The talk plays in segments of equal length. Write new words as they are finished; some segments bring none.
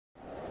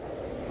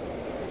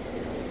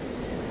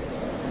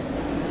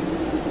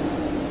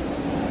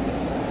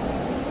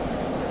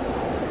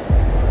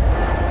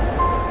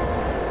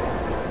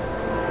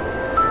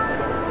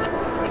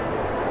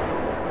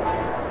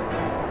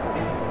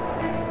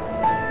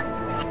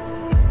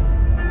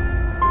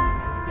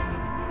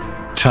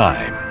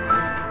Time.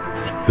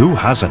 Who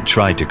hasn't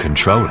tried to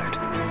control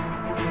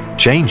it,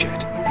 change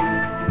it,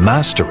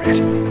 master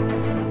it,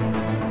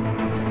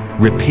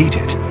 repeat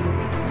it,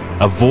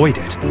 avoid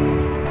it,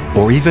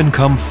 or even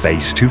come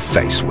face to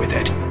face with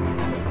it?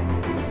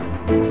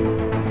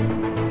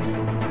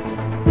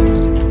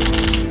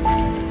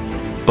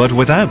 But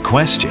without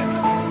question,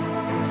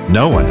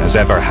 no one has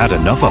ever had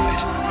enough of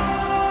it.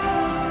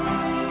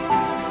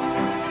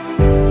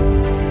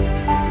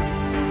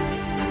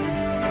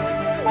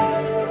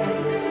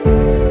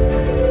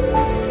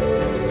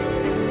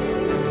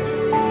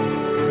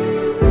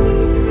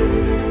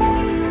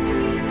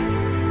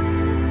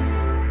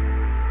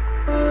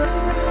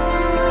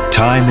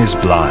 Time is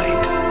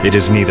blind. It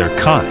is neither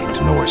kind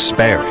nor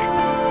sparing.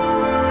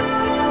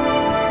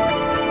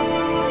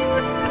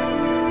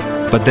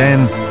 But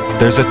then,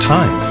 there's a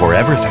time for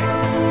everything.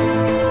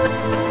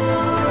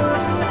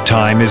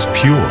 Time is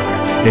pure.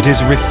 It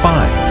is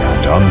refined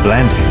and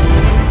unblended.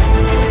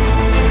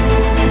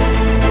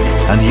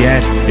 And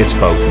yet, it's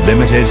both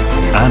limited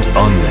and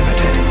unlimited.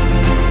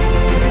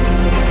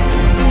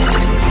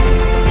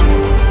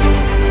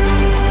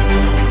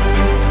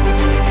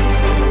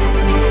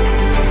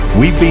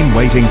 We've been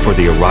waiting for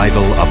the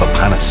arrival of a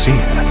panacea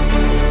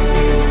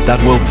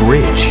that will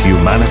bridge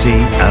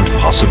humanity and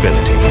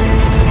possibility.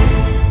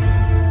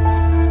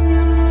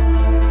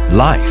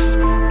 Life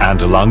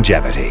and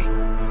longevity.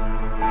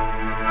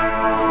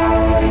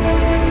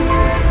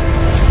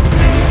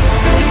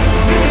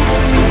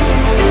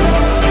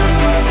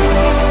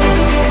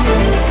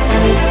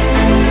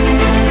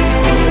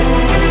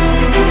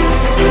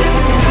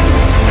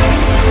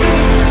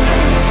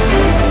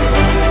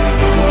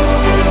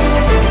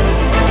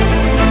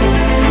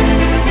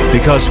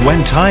 Because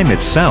when time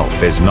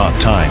itself is not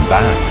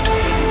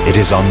time-bound, it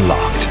is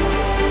unlocked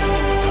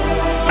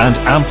and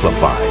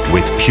amplified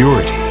with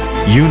purity,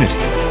 unity,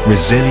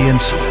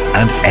 resilience,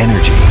 and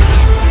energy.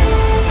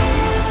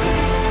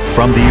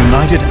 From the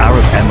United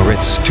Arab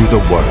Emirates to the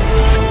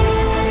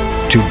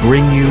world, to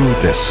bring you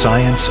the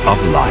science of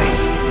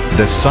life,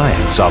 the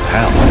science of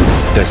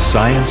health, the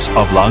science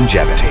of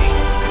longevity.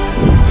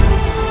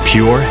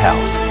 Pure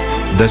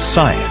Health, the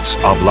science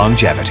of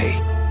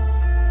longevity.